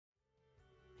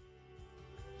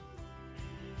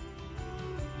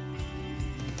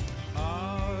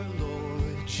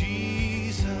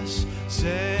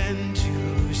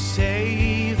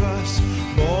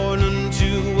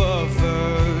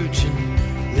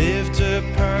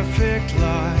perfect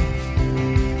life,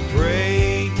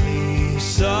 greatly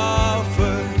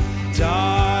suffered,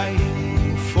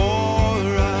 dying for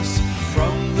us.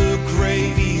 From the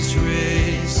grave he's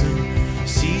risen,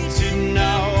 seated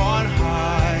now on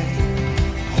high.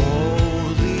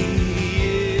 Holy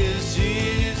is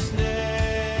his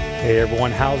name. Hey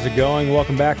everyone, how's it going?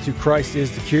 Welcome back to Christ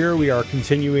is the Cure. We are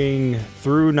continuing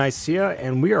through Nicaea,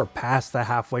 and we are past the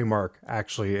halfway mark,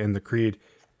 actually, in the Creed.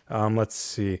 Let's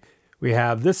see. We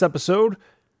have this episode,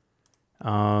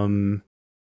 and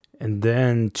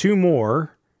then two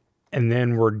more, and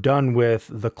then we're done with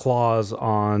the clause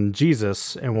on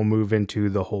Jesus, and we'll move into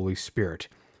the Holy Spirit.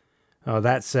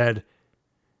 That said,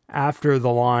 after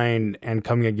the line, and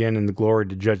coming again in the glory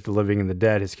to judge the living and the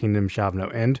dead, his kingdom shall have no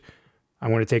end, I'm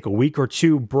going to take a week or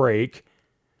two break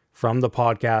from the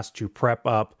podcast to prep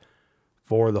up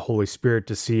for the Holy Spirit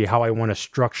to see how I want to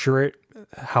structure it,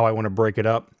 how I want to break it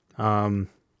up,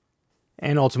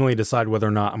 and ultimately decide whether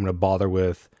or not I'm going to bother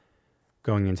with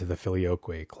going into the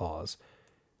filioque clause.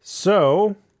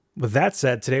 So, with that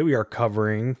said, today we are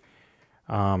covering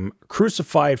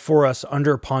crucified for us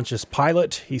under Pontius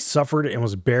Pilate. He suffered and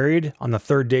was buried. On the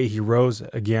third day, he rose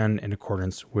again in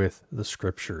accordance with the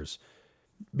scriptures.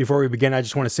 Before we begin, I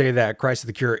just want to say that Christ is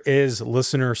the Cure is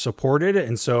listener supported.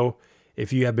 And so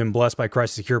if you have been blessed by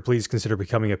Christ is the Cure, please consider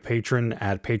becoming a patron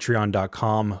at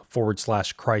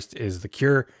patreon.com/Christ is the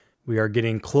Cure. We are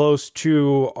getting close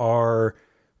to our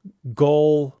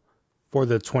goal for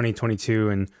the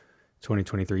 2022 and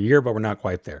 2023 year, but we're not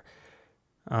quite there.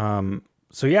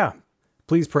 So yeah,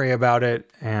 please pray about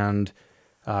it and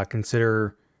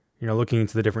consider, looking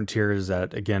into the different tiers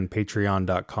at, again,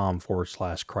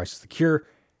 patreon.com/Christ is the Cure.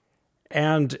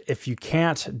 And if you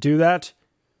can't do that,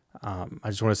 I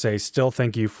just want to say still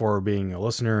thank you for being a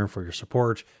listener, for your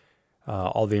support.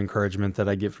 All the encouragement that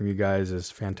I get from you guys is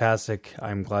fantastic.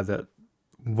 I'm glad that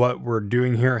what we're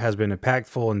doing here has been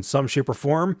impactful in some shape or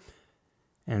form.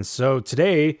 And so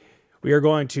today we are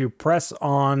going to press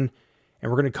on and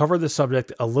we're going to cover the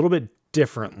subject a little bit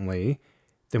differently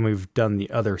than we've done the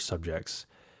other subjects.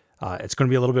 It's going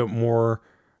to be a little bit more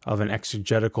of an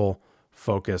exegetical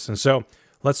focus. And so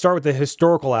let's start with the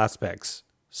historical aspects.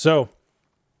 So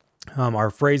our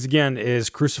phrase again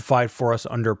is crucified for us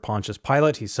under Pontius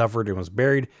Pilate. He suffered and was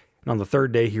buried. And on the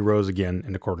third day, he rose again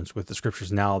in accordance with the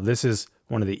scriptures. Now, this is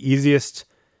one of the easiest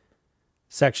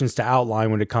sections to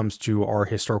outline when it comes to our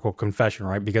historical confession,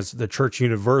 right? Because the Church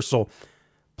Universal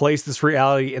placed this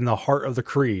reality in the heart of the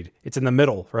creed. It's in the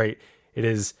middle, right? It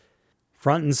is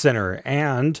front and center.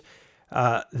 And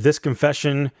this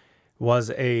confession was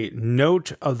a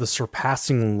note of the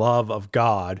surpassing love of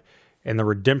God and the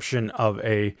redemption of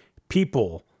a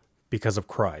people because of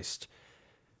Christ.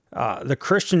 The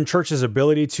Christian church's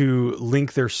ability to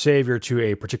link their Savior to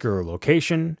a particular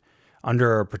location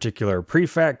under a particular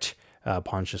prefect,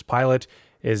 Pontius Pilate,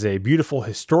 is a beautiful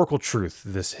historical truth,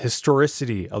 this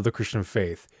historicity of the Christian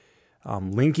faith.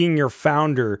 Linking your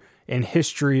founder in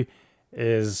history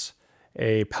is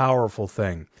a powerful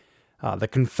thing. The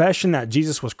confession that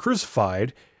Jesus was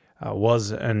crucified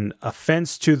was an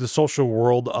offense to the social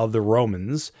world of the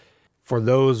Romans. For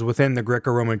those within the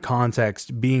Greco-Roman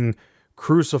context, being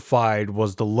crucified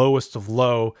was the lowest of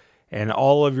low, and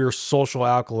all of your social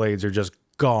accolades are just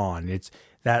gone.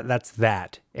 That's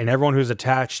that. And everyone who's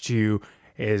attached to you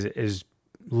is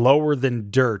lower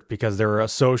than dirt because they're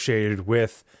associated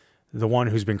with the one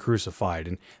who's been crucified.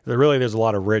 And there's a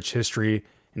lot of rich history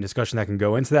and discussion that can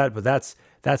go into that, but that's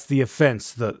the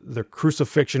offense. The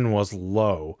crucifixion was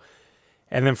low.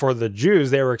 And then for the Jews,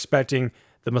 they were expecting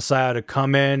the Messiah to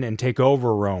come in and take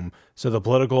over Rome. So the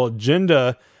political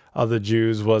agenda of the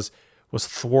Jews was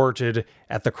thwarted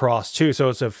at the cross too. So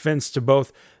it's an offense to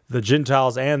both the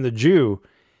Gentiles and the Jew.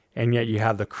 And yet you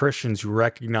have the Christians who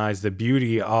recognize the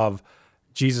beauty of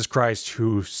Jesus Christ,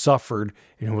 who suffered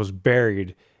and who was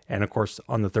buried. And of course,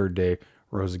 on the third day,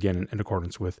 rose again in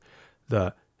accordance with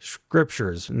the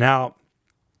scriptures. Now,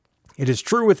 it is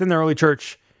true within the early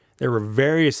church, there were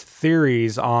various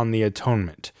theories on the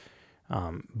atonement.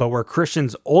 But where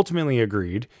Christians ultimately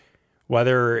agreed,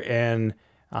 whether in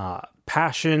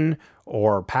passion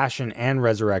or passion and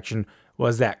resurrection,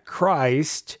 was that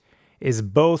Christ is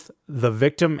both the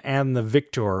victim and the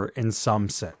victor in some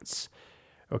sense.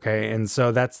 Okay, and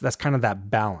so that's kind of that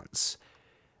balance.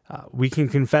 We can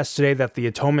confess today that the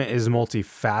atonement is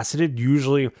multifaceted.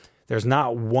 Usually, there's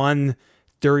not one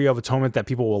theory of atonement that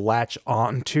people will latch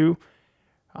on to.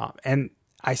 And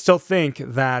I still think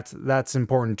that that's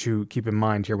important to keep in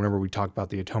mind here whenever we talk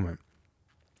about the atonement.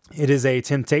 It is a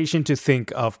temptation to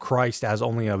think of Christ as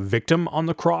only a victim on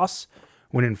the cross,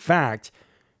 when in fact,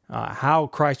 how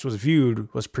Christ was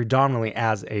viewed was predominantly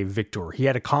as a victor. He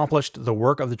had accomplished the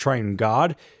work of the triune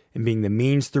God in being the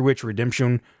means through which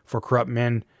redemption for corrupt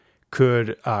men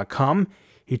could come.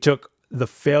 He took the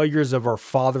failures of our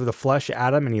father, the flesh,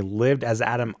 Adam, and he lived as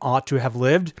Adam ought to have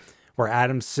lived. Where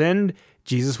Adam sinned,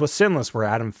 Jesus was sinless. Where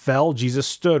Adam fell, Jesus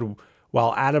stood.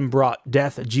 While Adam brought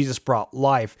death, Jesus brought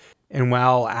life. And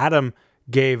while Adam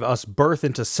gave us birth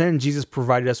into sin, Jesus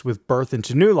provided us with birth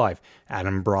into new life.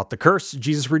 Adam brought the curse,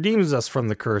 Jesus redeems us from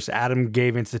the curse. Adam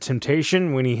gave into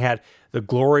temptation when he had the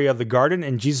glory of the garden,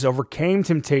 and Jesus overcame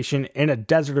temptation in a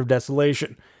desert of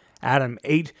desolation. Adam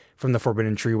ate from the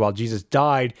forbidden tree while Jesus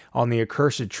died on the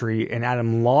accursed tree, and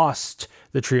Adam lost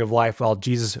the tree of life while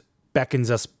Jesus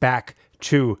beckons us back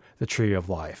to the tree of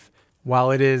life.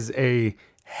 While it is a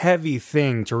heavy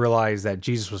thing to realize that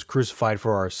Jesus was crucified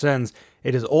for our sins,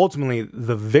 it is ultimately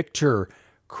the victor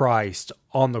Christ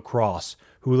on the cross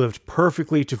who lived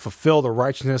perfectly to fulfill the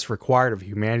righteousness required of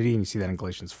humanity. And you see that in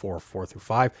Galatians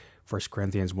 4:4-5, 1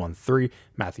 Corinthians 1:3,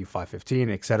 Matthew 5:15,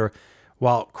 etc.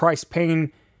 While Christ's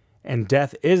pain and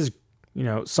death is,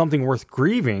 something worth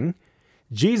grieving,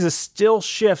 Jesus still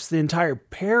shifts the entire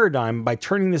paradigm by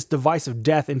turning this device of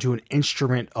death into an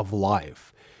instrument of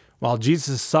life. While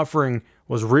Jesus' suffering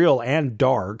was real and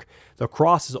dark, the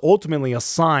cross is ultimately a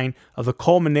sign of the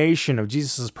culmination of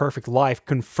Jesus' perfect life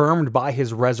confirmed by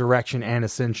his resurrection and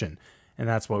ascension. And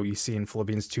that's what you see in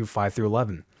Philippians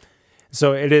 2:5-11.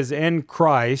 So it is in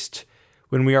Christ,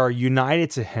 when we are united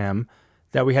to him,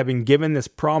 that we have been given this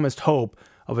promised hope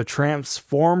of a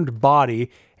transformed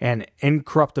body and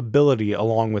incorruptibility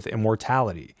along with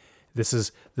immortality. This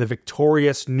is the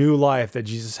victorious new life that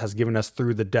Jesus has given us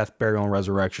through the death, burial, and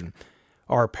resurrection.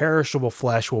 Our perishable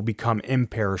flesh will become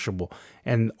imperishable,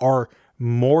 and our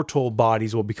mortal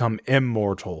bodies will become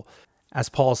immortal. As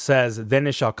Paul says, then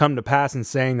it shall come to pass in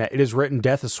saying that it is written,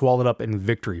 death is swallowed up in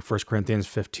victory. 1 Corinthians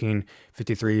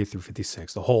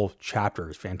 15:53-56. The whole chapter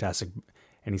is fantastic.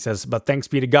 And he says, but thanks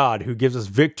be to God who gives us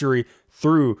victory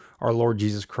through our Lord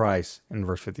Jesus Christ, in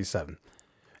verse 57.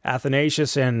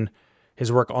 Athanasius, in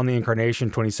his work on the Incarnation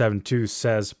 27:2,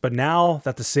 says, but now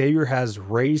that the Savior has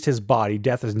raised his body,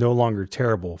 death is no longer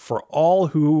terrible. For all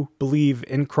who believe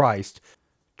in Christ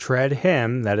tread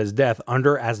him, that is death,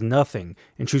 under as nothing,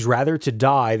 and choose rather to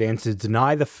die than to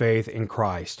deny the faith in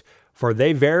Christ. For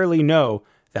they verily know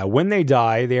that when they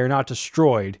die, they are not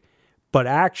destroyed, but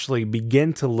actually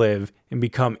begin to live and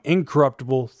become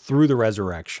incorruptible through the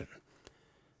resurrection.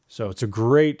 So it's a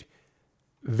great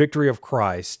victory of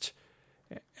Christ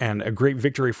and a great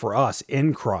victory for us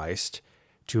in Christ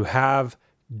to have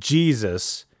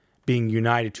Jesus being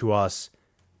united to us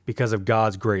because of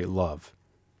God's great love.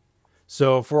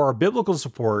 So for our biblical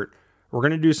support, we're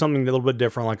going to do something a little bit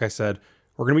different. Like I said,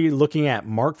 we're going to be looking at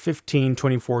Mark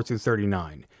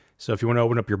 15:24-39. So if you want to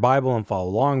open up your Bible and follow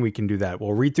along, we can do that.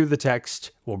 We'll read through the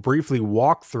text, we'll briefly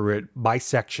walk through it by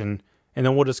section, and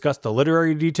then we'll discuss the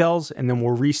literary details, and then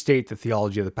we'll restate the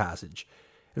theology of the passage.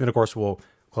 And then, of course, we'll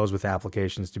close with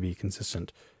applications to be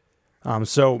consistent.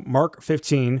 So Mark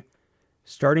 15,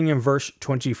 starting in verse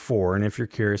 24, and if you're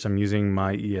curious, I'm using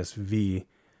my ESV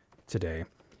today.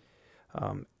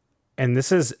 And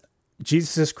this is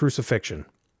Jesus' crucifixion.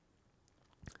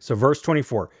 So verse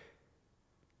 24,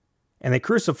 and they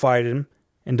crucified him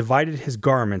and divided his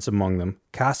garments among them,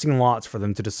 casting lots for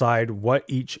them to decide what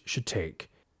each should take.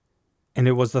 And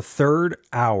it was the 3rd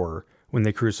hour when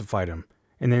they crucified him.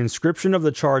 And the inscription of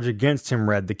the charge against him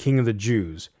read, the King of the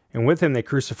Jews. And with him they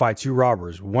crucified 2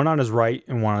 robbers, one on his right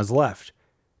and one on his left.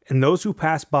 And those who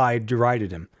passed by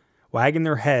derided him, wagging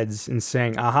their heads and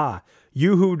saying, aha,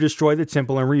 you who destroy the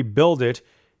temple and rebuild it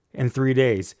in 3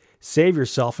 days, save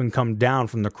yourself and come down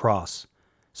from the cross.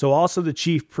 So also the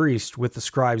chief priests with the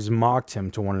scribes mocked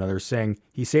him to one another, saying,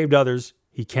 he saved others,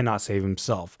 he cannot save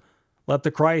himself. Let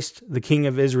the Christ, the King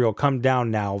of Israel, come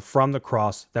down now from the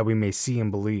cross, that we may see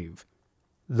and believe.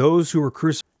 Those who were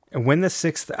crucified, and when the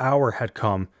 6th hour had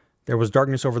come, there was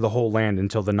darkness over the whole land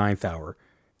until the 9th hour.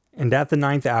 And at the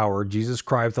 9th hour, Jesus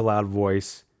cried with a loud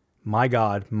voice, my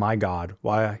God,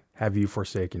 why have you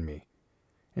forsaken me?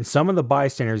 And some of the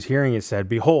bystanders hearing it said,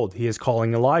 behold, he is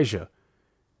calling Elijah.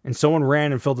 And someone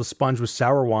ran and filled a sponge with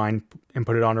sour wine and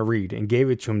put it on a reed and gave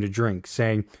it to him to drink,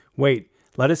 saying, wait,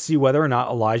 let us see whether or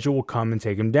not Elijah will come and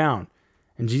take him down.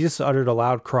 And Jesus uttered a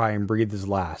loud cry and breathed his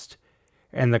last.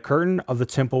 And the curtain of the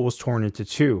temple was torn into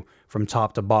 2 from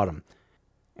top to bottom.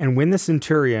 And when the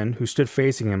centurion who stood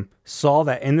facing him saw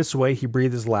that in this way he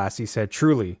breathed his last, he said,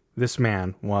 truly, this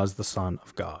man was the Son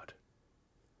of God.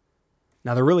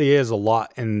 Now there really is a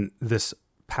lot in this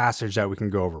passage that we can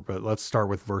go over, but let's start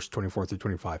with verse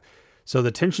 24-25. So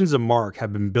the tensions of Mark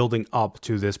have been building up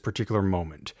to this particular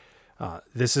moment.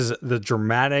 This is the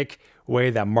dramatic way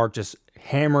that Mark just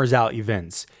hammers out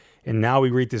events. And now we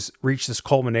reach this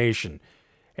culmination.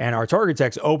 And our target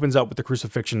text opens up with the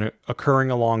crucifixion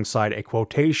occurring alongside a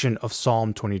quotation of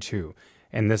Psalm 22.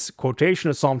 And this quotation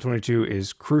of Psalm 22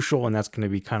 is crucial, and that's going to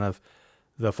be kind of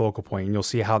the focal point. And you'll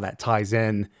see how that ties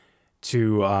in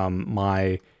to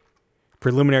my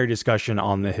preliminary discussion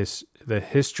on the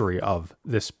history of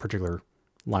this particular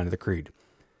line of the creed.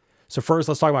 So first,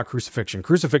 let's talk about crucifixion.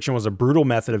 Crucifixion was a brutal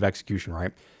method of execution,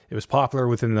 right? It was popular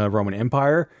within the Roman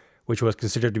Empire, which was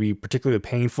considered to be particularly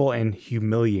painful and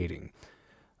humiliating.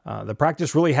 The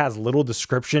practice really has little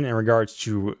description in regards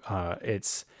to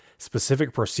its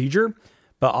specific procedure,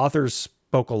 but authors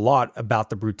spoke a lot about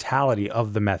the brutality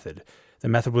of the method. The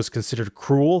method was considered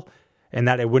cruel in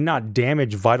that it would not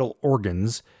damage vital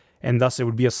organs, and thus it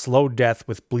would be a slow death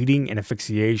with bleeding and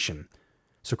asphyxiation.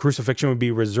 So crucifixion would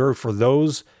be reserved for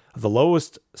those of the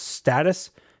lowest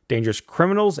status, dangerous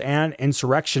criminals, and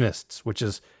insurrectionists, which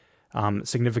is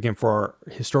significant for our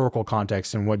historical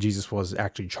context and what Jesus was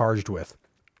actually charged with.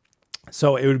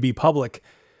 So it would be public,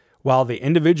 while the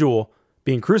individual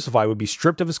being crucified would be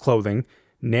stripped of his clothing,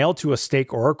 nailed to a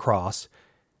stake or a cross,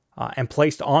 and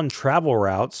placed on travel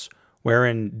routes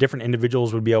wherein different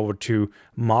individuals would be able to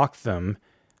mock them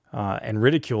and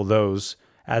ridicule those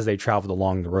as they traveled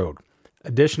along the road.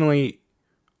 Additionally,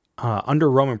 under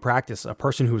Roman practice, a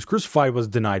person who was crucified was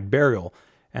denied burial,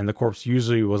 and the corpse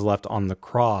usually was left on the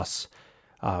cross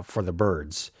for the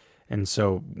birds. And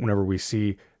so whenever we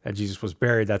see that Jesus was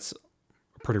buried, that's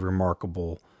a pretty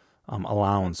remarkable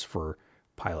allowance for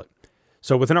Pilate.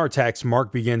 So within our text,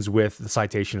 Mark begins with the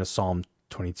citation of Psalm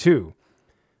 22.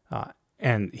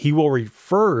 And he will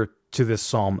refer to this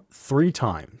psalm 3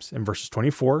 times in verses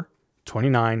 24,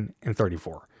 29, and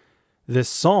 34. This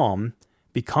psalm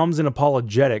becomes an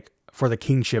apologetic for the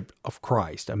kingship of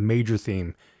Christ, a major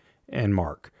theme in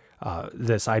Mark.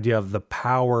 This idea of the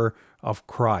power of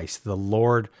Christ, the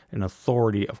Lord and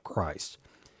authority of Christ.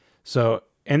 So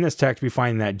in this text, we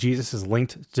find that Jesus is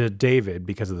linked to David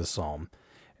because of this psalm.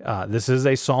 This is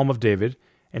a psalm of David.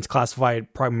 It's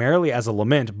classified primarily as a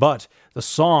lament, but the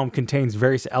psalm contains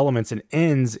various elements and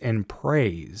ends in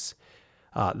praise.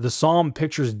 The psalm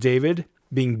pictures David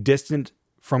being distant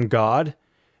from God.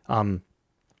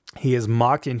 He is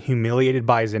mocked and humiliated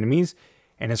by his enemies,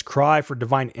 and his cry for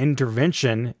divine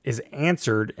intervention is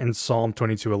answered in Psalm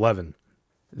 22:11.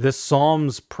 This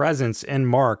psalm's presence in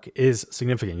Mark is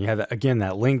significant. You have, again,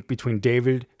 that link between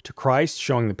David to Christ,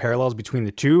 showing the parallels between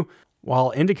the two,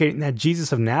 while indicating that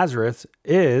Jesus of Nazareth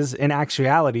is, in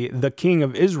actuality, the King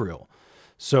of Israel.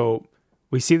 So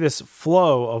we see this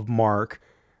flow of Mark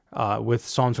with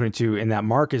Psalm 22, in that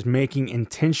Mark is making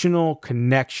intentional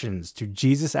connections to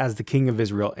Jesus as the King of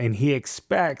Israel, and he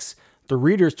expects the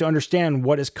readers to understand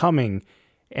what is coming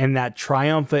and that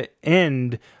triumphant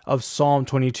end of Psalm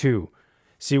 22.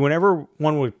 See, whenever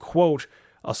one would quote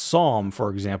a psalm, for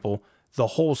example, the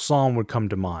whole psalm would come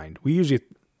to mind. We usually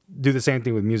do the same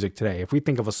thing with music today. If we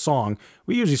think of a song,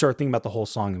 we usually start thinking about the whole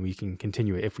song, and we can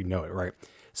continue it if we know it, right?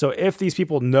 So if these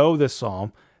people know this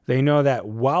psalm, they know that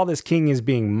while this king is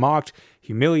being mocked,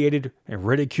 humiliated, and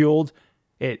ridiculed,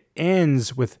 it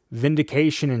ends with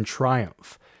vindication and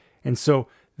triumph. And so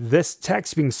this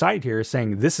text being cited here is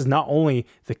saying this is not only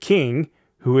the king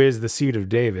who is the seed of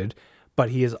David,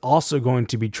 but he is also going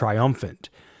to be triumphant.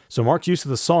 So Mark's use of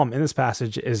the psalm in this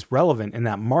passage is relevant in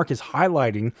that Mark is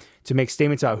highlighting to make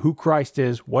statements about who Christ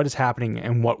is, what is happening,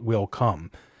 and what will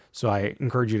come. So I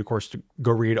encourage you, of course, to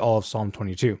go read all of Psalm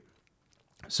 22.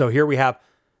 So here we have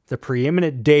the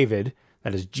preeminent David,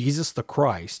 that is Jesus the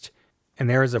Christ, and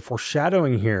there is a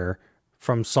foreshadowing here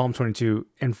from Psalm 22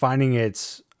 and finding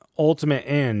its ultimate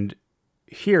end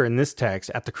here in this text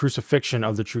at the crucifixion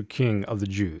of the true King of the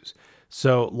Jews.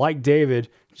 So like David,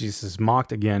 Jesus is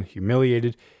mocked again,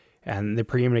 humiliated, and the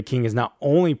preeminent king is not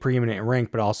only preeminent in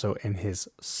rank, but also in his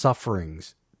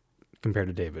sufferings compared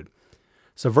to David.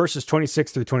 So verses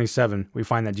 26 through 27, we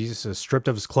find that Jesus is stripped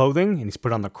of his clothing and he's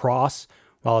put on the cross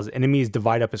while his enemies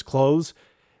divide up his clothes.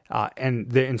 And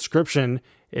the inscription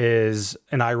is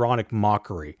an ironic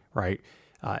mockery, right?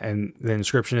 And the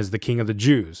inscription is the King of the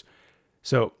Jews.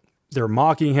 So they're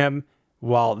mocking him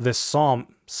while this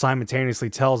psalm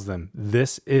simultaneously tells them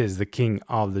this is the King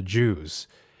of the Jews.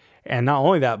 And not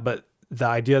only that, but the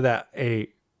idea that a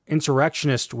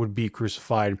insurrectionist would be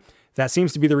crucified, that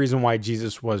seems to be the reason why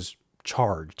Jesus was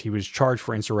charged. He was charged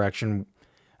for insurrection,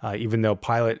 even though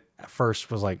Pilate at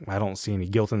first was like, I don't see any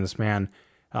guilt in this man.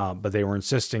 But they were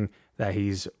insisting that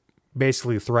he's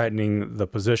basically threatening the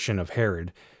position of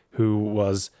Herod, who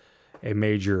was a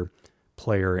major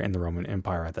player in the Roman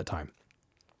Empire at that time.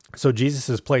 So Jesus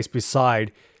is placed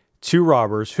beside two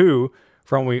robbers who,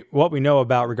 from what we know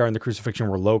about regarding the crucifixion,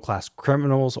 were low-class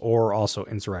criminals or also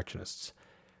insurrectionists.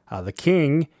 The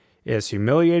king is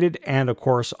humiliated and, of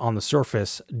course, on the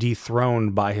surface,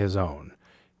 dethroned by his own.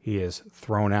 He is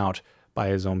thrown out by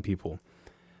his own people.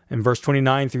 In verse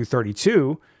 29 through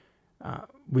 32,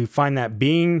 we find that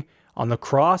being on the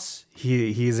cross,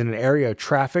 he is in an area of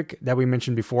traffic that we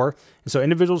mentioned before. And so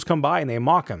individuals come by and they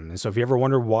mock him. And so if you ever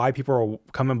wonder why people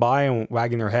are coming by and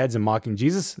wagging their heads and mocking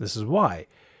Jesus, this is why.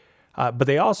 But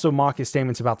they also mock his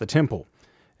statements about the temple.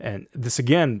 And this,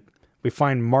 again, we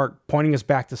find Mark pointing us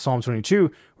back to Psalm 22,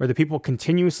 where the people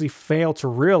continuously fail to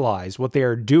realize what they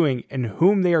are doing and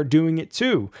whom they are doing it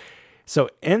to. So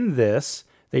in this,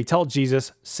 they tell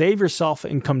Jesus, save yourself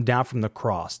and come down from the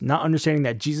cross, not understanding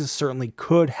that Jesus certainly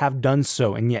could have done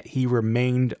so, and yet he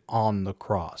remained on the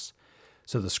cross.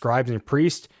 So the scribes and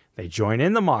priests, they join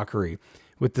in the mockery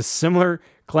with the similar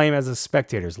claim as the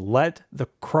spectators. Let the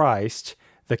Christ,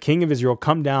 the King of Israel,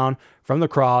 come down from the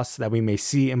cross that we may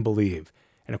see and believe.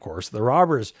 And of course, the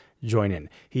robbers join in.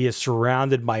 He is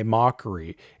surrounded by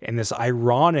mockery and this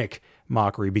ironic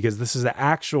mockery because this is the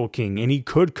actual king and he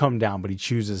could come down, but he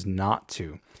chooses not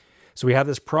to. So we have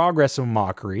this progress of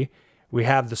mockery. We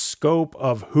have the scope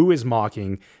of who is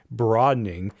mocking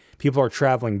broadening. People are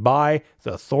traveling by.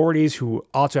 The authorities who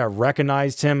ought to have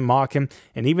recognized him mock him.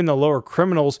 And even the lower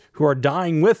criminals who are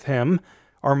dying with him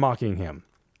are mocking him.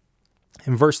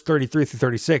 In verse 33 through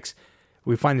 36,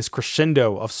 we find this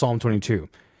crescendo of Psalm 22.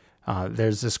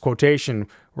 There's this quotation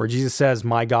where Jesus says,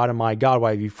 my God,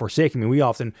 why have you forsaken me? We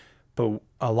often put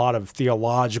a lot of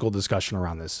theological discussion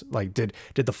around this. Like, did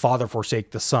the Father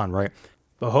forsake the Son, right?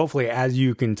 But hopefully, as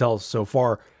you can tell so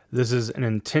far, this is an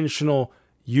intentional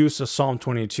use of Psalm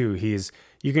 22.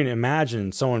 You can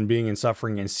imagine someone being in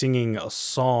suffering and singing a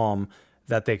psalm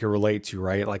that they can relate to,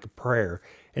 right? Like a prayer.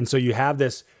 And so you have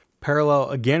this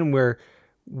parallel again where,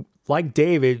 like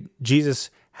David, Jesus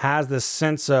has this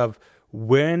sense of,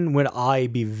 when would I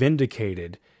be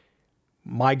vindicated?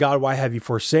 My God, why have you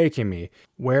forsaken me?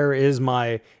 Where is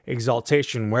my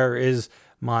exaltation? Where is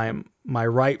my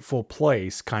rightful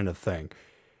place, kind of thing?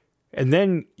 And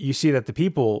then you see that the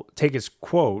people take his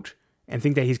quote and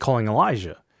think that he's calling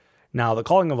Elijah. Now, the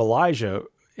calling of Elijah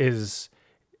is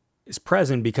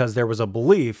present because there was a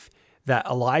belief that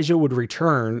Elijah would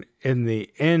return in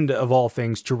the end of all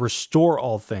things to restore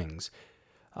all things.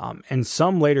 And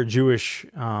some later Jewish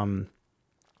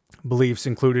beliefs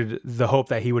included the hope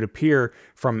that he would appear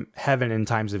from heaven in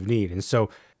times of need. And so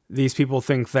these people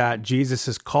think that Jesus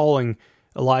is calling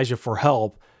Elijah for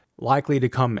help, likely to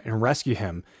come and rescue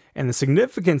him. And the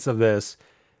significance of this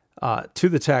to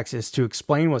the text is to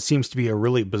explain what seems to be a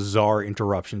really bizarre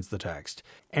interruption to the text.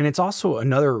 And it's also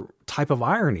another type of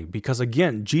irony because,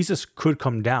 again, Jesus could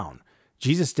come down.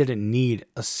 Jesus didn't need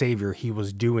a savior. He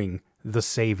was doing the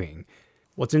saving.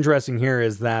 What's interesting here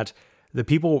is that the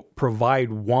people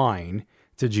provide wine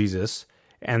to Jesus,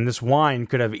 and this wine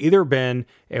could have either been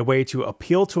a way to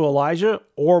appeal to Elijah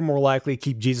or more likely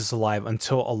keep Jesus alive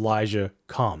until Elijah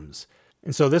comes.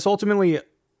 And so this ultimately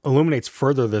illuminates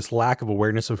further this lack of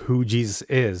awareness of who Jesus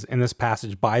is in this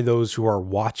passage by those who are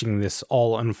watching this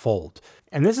all unfold.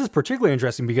 And this is particularly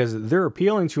interesting because they're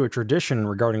appealing to a tradition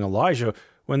regarding Elijah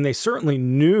when they certainly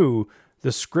knew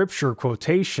the scripture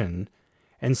quotation.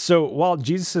 And so while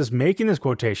Jesus is making this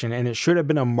quotation, and it should have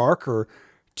been a marker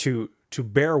to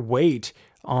bear weight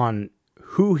on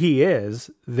who he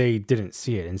is, they didn't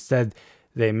see it. Instead,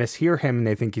 they mishear him and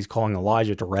they think he's calling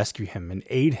Elijah to rescue him and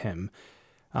aid him.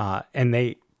 And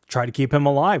they try to keep him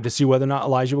alive to see whether or not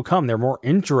Elijah will come. They're more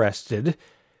interested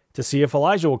to see if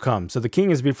Elijah will come. So the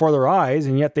king is before their eyes,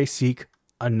 and yet they seek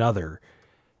another.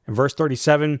 In verse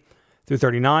 37 through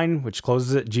 39, which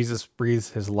closes it, Jesus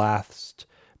breathes his last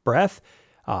breath.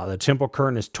 The temple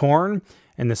curtain is torn,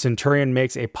 and the centurion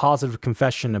makes a positive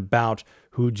confession about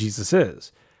who Jesus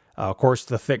is. Of course,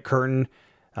 the thick curtain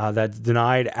that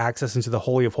denied access into the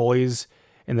Holy of Holies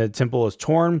in the temple is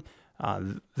torn.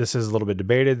 This is a little bit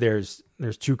debated. There's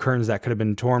two curtains that could have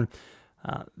been torn.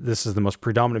 This is the most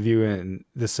predominant view, and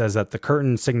this says that the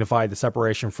curtain signified the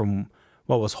separation from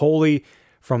what was holy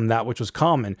from that which was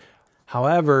common.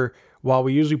 However, while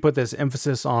we usually put this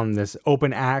emphasis on this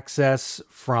open access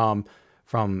from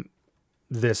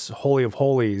this Holy of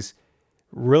Holies,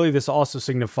 really this also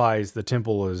signifies the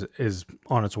temple is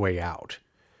on its way out.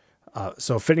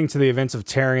 So fitting to the events of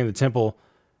tearing the temple,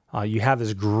 you have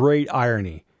this great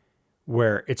irony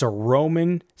where it's a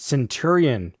Roman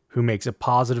centurion who makes a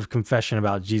positive confession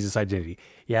about Jesus' identity.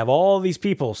 You have all these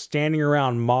people standing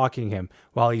around mocking him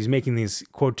while he's making these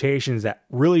quotations that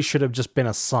really should have just been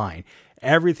a sign.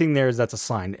 Everything there is that's a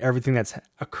sign. Everything that's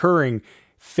occurring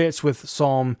fits with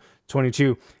Psalm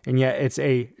 22. And yet it's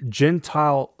a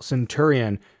Gentile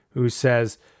centurion who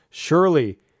says,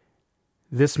 surely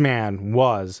this man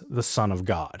was the Son of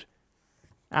God.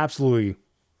 Absolutely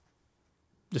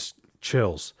just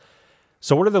chills.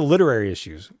 So what are the literary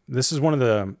issues? This is one of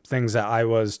the things that I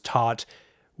was taught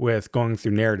with going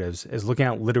through narratives, is looking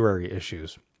at literary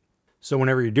issues. So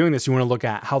whenever you're doing this, you want to look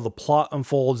at how the plot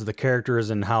unfolds, the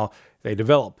characters, and how they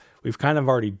develop. We've kind of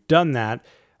already done that,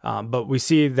 but we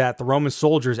see that the Roman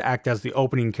soldiers act as the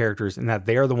opening characters and that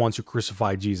they are the ones who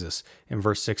crucified Jesus in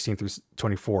verse 16 through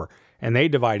 24, and they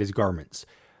divide his garments.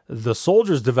 The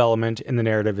soldier's development in the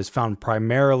narrative is found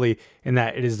primarily in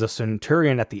that it is the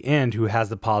centurion at the end who has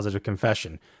the positive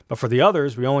confession. But for the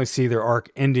others, we only see their arc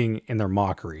ending in their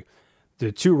mockery.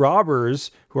 The two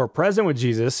robbers who are present with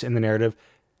Jesus in the narrative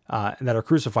that are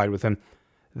crucified with him,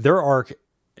 their arc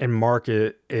in Mark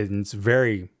ends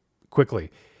very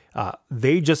quickly.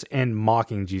 They just end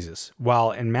mocking Jesus.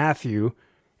 While in Matthew,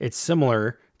 it's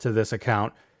similar to this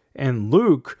account. In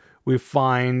Luke, we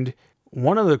find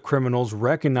one of the criminals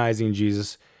recognizing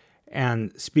Jesus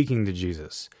and speaking to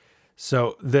Jesus.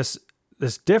 So this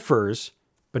differs,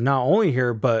 but not only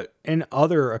here, but in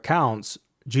other accounts,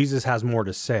 Jesus has more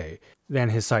to say than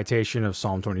his citation of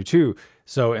Psalm 22.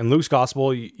 So in Luke's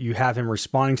gospel, you have him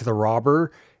responding to the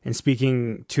robber and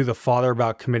speaking to the Father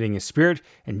about committing his spirit.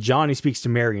 In John, he speaks to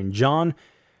Mary and John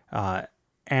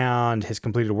and his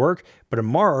completed work. But in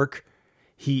Mark,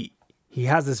 he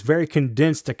has this very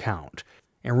condensed account.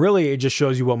 And really, it just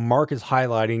shows you what Mark is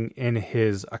highlighting in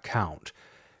his account.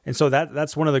 And so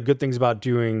that's one of the good things about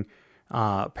doing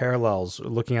parallels,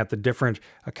 looking at the different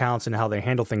accounts and how they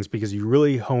handle things, because you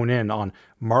really hone in on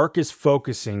Mark is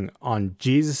focusing on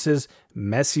Jesus's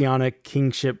messianic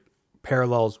kingship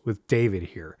parallels with David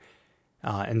here.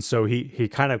 And so he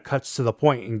kind of cuts to the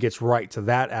point and gets right to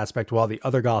that aspect, while the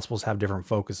other gospels have different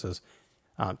focuses.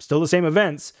 Still the same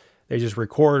events, they just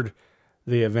record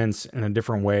the events in a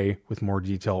different way with more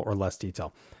detail or less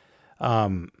detail.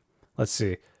 Let's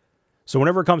see. So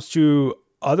whenever it comes to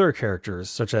other characters,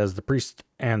 such as the priests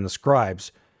and the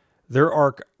scribes, their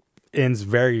arc ends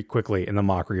very quickly in the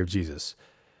mockery of Jesus.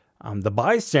 The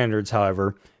bystanders,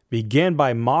 however, begin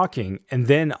by mocking and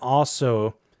then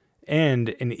also end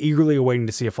in eagerly awaiting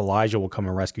to see if Elijah will come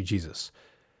and rescue Jesus.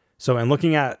 So in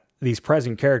looking at these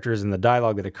present characters and the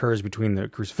dialogue that occurs between the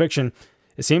crucifixion,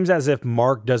 it seems as if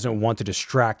Mark doesn't want to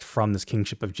distract from this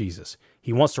kingship of Jesus.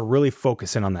 He wants to really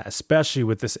focus in on that, especially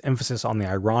with this emphasis on the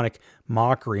ironic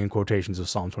mockery in quotations of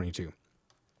Psalm 22.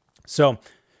 So,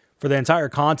 for the entire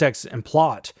context and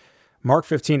plot, Mark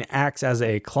 15 acts as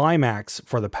a climax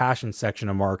for the Passion section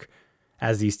of Mark,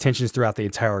 as these tensions throughout the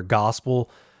entire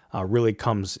gospel really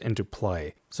comes into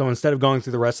play. So instead of going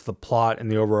through the rest of the plot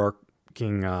and the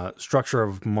overarching structure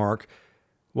of Mark,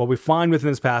 what we find within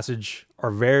this passage are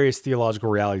various theological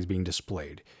realities being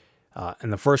displayed.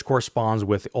 And the first corresponds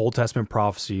with Old Testament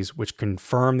prophecies, which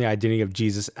confirm the identity of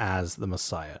Jesus as the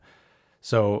Messiah.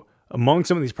 So among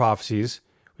some of these prophecies,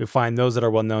 we find those that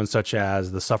are well known, such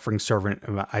as the suffering servant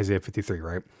of Isaiah 53,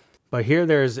 right? But here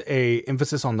there's a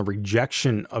emphasis on the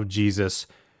rejection of Jesus,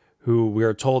 who we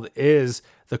are told is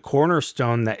the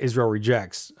cornerstone that Israel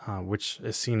rejects, which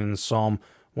is seen in Psalm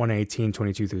 118,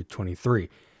 22 through 23.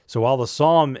 So while the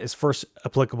psalm is first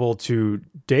applicable to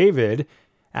David,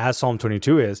 as Psalm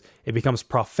 22 is, it becomes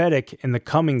prophetic in the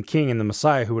coming king and the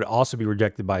Messiah who would also be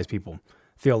rejected by his people.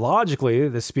 Theologically,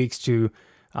 this speaks to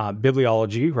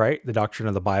bibliology, right? The doctrine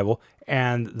of the Bible,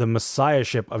 and the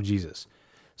messiahship of Jesus.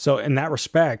 So in that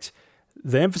respect,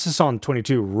 the emphasis on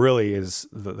 22 really is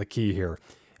the key here.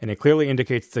 And it clearly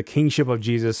indicates the kingship of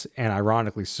Jesus, and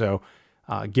ironically so,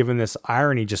 given this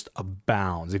irony just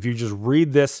abounds. If you just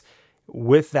read this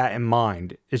with that in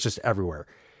mind, it's just everywhere.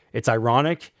 It's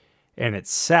ironic and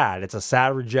it's sad. It's a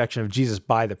sad rejection of Jesus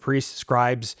by the priests,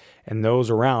 scribes, and those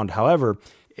around. However,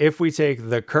 if we take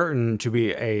the curtain to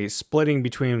be a splitting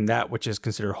between that which is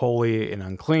considered holy and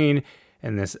unclean,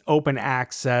 and this open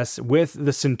access with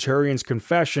the centurion's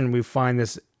confession, we find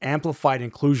this amplified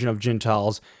inclusion of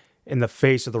Gentiles in the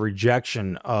face of the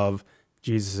rejection of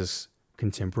Jesus'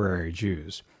 contemporary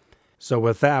Jews. So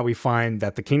with that, we find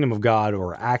that the kingdom of God,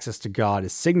 or access to God,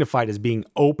 is signified as being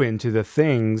open to the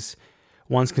things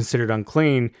once considered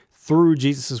unclean through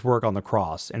Jesus' work on the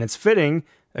cross. And it's fitting,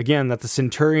 again, that the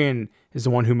centurion is the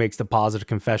one who makes the positive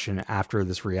confession after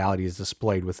this reality is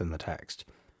displayed within the text.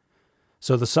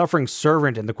 So the suffering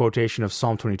servant in the quotation of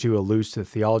Psalm 22 alludes to the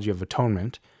theology of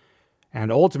atonement.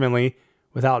 And ultimately,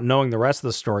 without knowing the rest of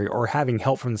the story or having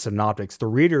help from the synoptics, the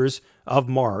readers of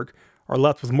Mark are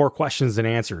left with more questions than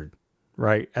answered.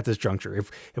 right, at this juncture.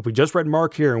 If we just read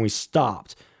Mark here and we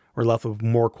stopped, we're left with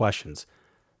more questions.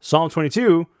 Psalm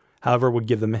 22, however, would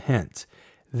give them a hint.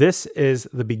 This is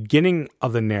the beginning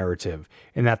of the narrative,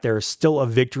 in that there is still a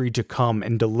victory to come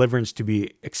and deliverance to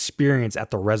be experienced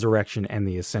at the resurrection and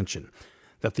the ascension.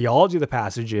 The theology of the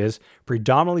passage is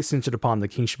predominantly centered upon the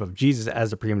kingship of Jesus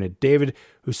as the preeminent David,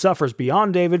 who suffers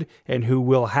beyond David and who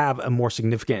will have a more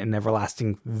significant and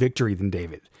everlasting victory than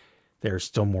David. There's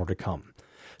still more to come.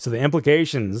 So the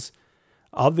implications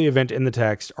of the event in the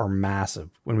text are massive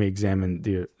when we examine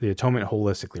the atonement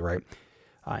holistically, right?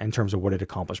 In terms of what it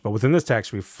accomplished. But within this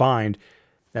text, we find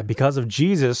that because of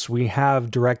Jesus, we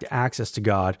have direct access to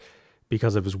God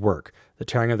because of his work. The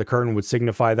tearing of the curtain would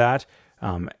signify that,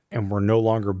 and we're no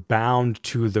longer bound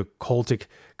to the cultic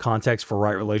context for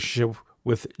right relationship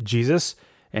with Jesus.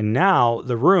 And now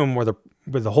the room where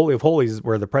the Holy of Holies,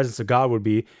 where the presence of God would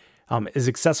be, is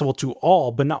accessible to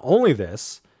all. But not only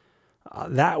this,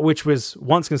 that which was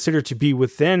once considered to be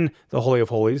within the Holy of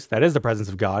Holies, that is the presence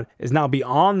of God, is now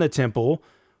beyond the temple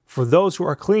for those who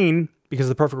are clean because of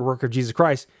the perfect work of Jesus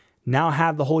Christ, now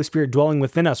have the Holy Spirit dwelling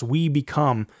within us. We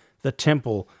become the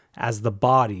temple as the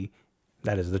body,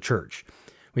 that is the church.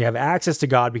 We have access to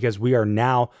God because we are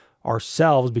now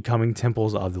ourselves becoming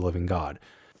temples of the living God.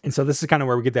 And so this is kind of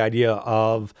where we get the idea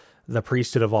of the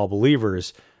priesthood of all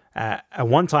believers. At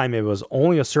one time, it was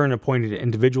only a certain appointed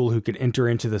individual who could enter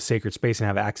into the sacred space and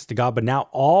have access to God. But now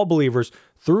all believers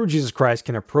through Jesus Christ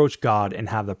can approach God and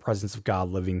have the presence of God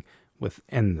living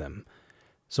within them.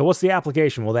 So what's the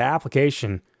application? Well, the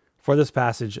application for this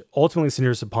passage ultimately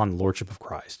centers upon the Lordship of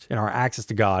Christ and our access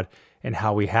to God and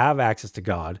how we have access to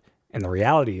God and the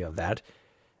reality of that.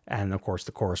 And of course,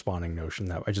 the corresponding notion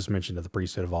that I just mentioned of the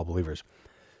priesthood of all believers.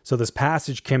 So this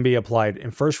passage can be applied in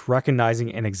first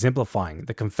recognizing and exemplifying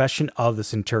the confession of the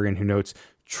centurion who notes,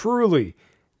 truly,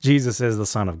 Jesus is the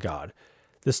Son of God.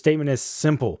 This statement is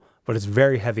simple, but it's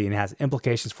very heavy and has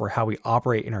implications for how we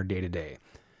operate in our day-to-day.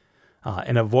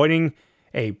 In avoiding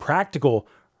a practical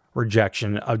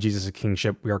rejection of Jesus'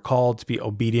 kingship, we are called to be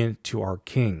obedient to our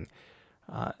King.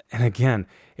 And again,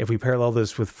 if we parallel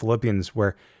this with Philippians,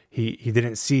 where he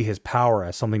didn't see his power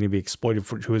as something to be exploited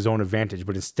to his own advantage,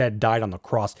 but instead died on the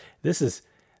cross. This is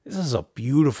a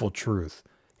beautiful truth.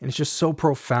 And it's just so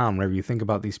profound whenever you think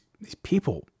about these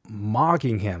people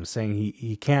mocking him, saying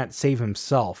he can't save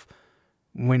himself,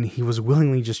 when he was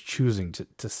willingly just choosing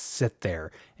to sit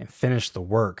there and finish the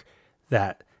work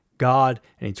that God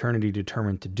and eternity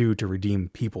determined to do to redeem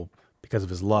people because of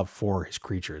his love for his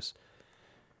creatures.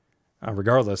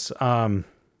 Regardless,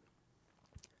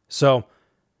 so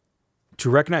to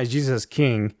recognize Jesus as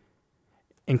King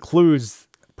includes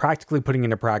practically putting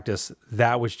into practice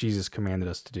that which Jesus commanded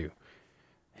us to do.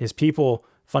 His people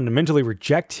fundamentally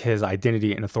reject his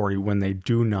identity and authority when they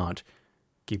do not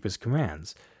keep his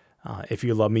commands. If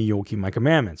you love me, you'll keep my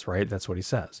commandments, right? That's what he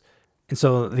says. And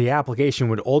so the application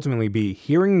would ultimately be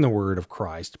hearing the word of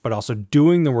Christ, but also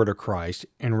doing the word of Christ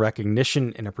in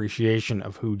recognition and appreciation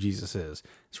of who Jesus is.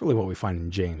 It's really what we find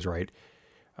in James, right?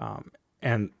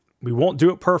 And we won't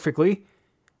do it perfectly.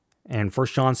 And 1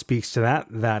 John speaks to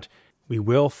that we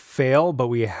will fail, but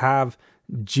we have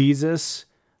Jesus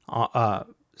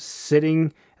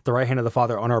sitting at the right hand of the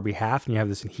Father on our behalf. And you have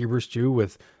this in Hebrews too,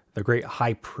 with the great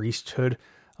high priesthood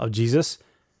of Jesus.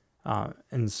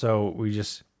 And so we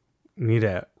just need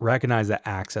to recognize that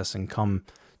access and come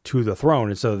to the throne.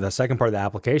 And so the second part of the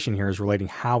application here is relating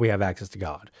how we have access to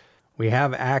God. We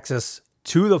have access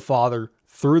to the Father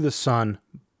through the Son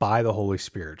by the Holy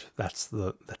Spirit. That's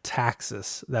the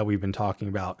taxis that we've been talking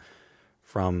about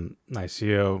from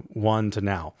Nicaea 1 to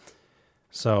now.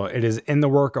 So it is in the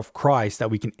work of Christ that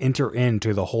we can enter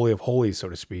into the Holy of Holies, so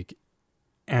to speak.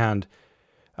 And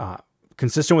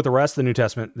consistent with the rest of the New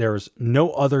Testament, there is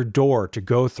no other door to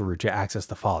go through to access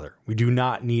the Father. We do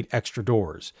not need extra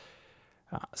doors.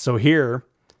 So here,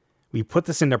 we put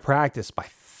this into practice by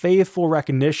faithful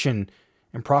recognition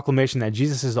and proclamation that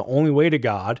Jesus is the only way to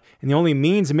God and the only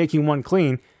means of making one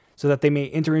clean, so that they may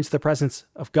enter into the presence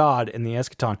of God in the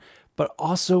eschaton, but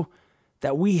also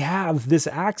that we have this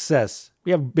access.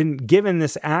 We have been given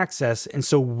this access, and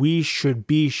so we should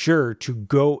be sure to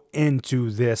go into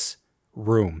this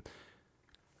room.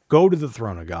 Go to the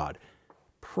throne of God.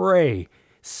 Pray.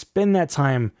 Spend that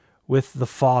time with the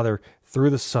Father through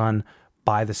the Son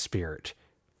by the Spirit.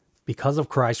 Because of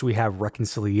Christ, we have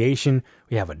reconciliation,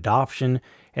 we have adoption,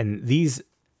 and these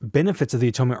benefits of the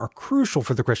atonement are crucial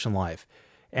for the Christian life.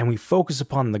 And we focus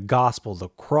upon the gospel, the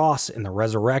cross, and the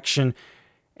resurrection,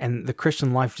 and the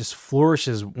Christian life just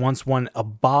flourishes once one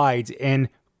abides in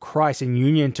Christ, in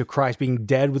union to Christ, being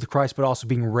dead with Christ, but also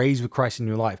being raised with Christ in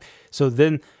new life. So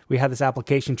then we have this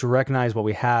application to recognize what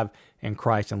we have in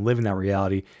Christ and live in that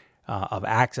reality of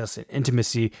access and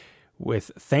intimacy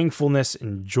with thankfulness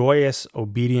and joyous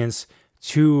obedience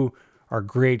to our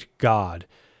great God.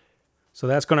 So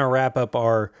that's going to wrap up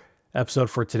our episode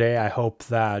for today. I hope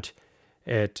that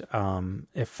it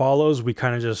follows. We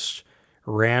kind of just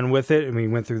ran with it and we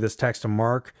went through this text of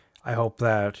Mark. I hope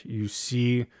that you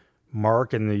see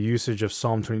Mark and the usage of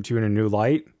Psalm 22 in a new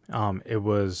light. It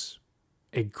was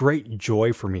a great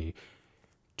joy for me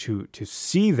to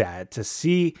see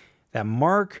that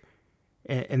Mark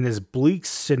in this bleak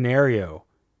scenario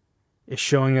is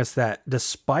showing us that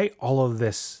despite all of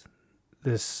this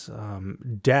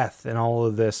death and all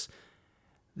of this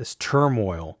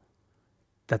turmoil,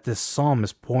 that this psalm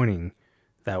is pointing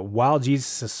that while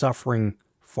Jesus is suffering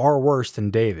far worse than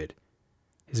David,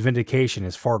 his vindication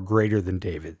is far greater than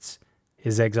David's.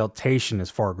 His exaltation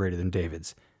is far greater than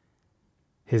David's.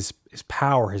 His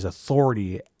power, his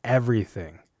authority,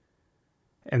 everything.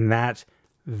 And that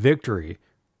victory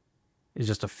is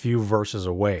just a few verses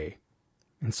away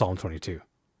in Psalm 22.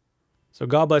 So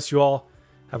God bless you all.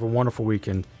 Have a wonderful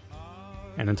weekend.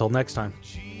 And until next time.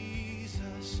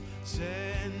 Jesus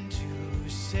sent to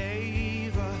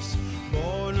save us,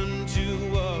 born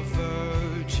unto a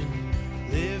virgin,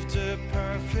 lived a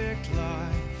perfect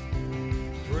life.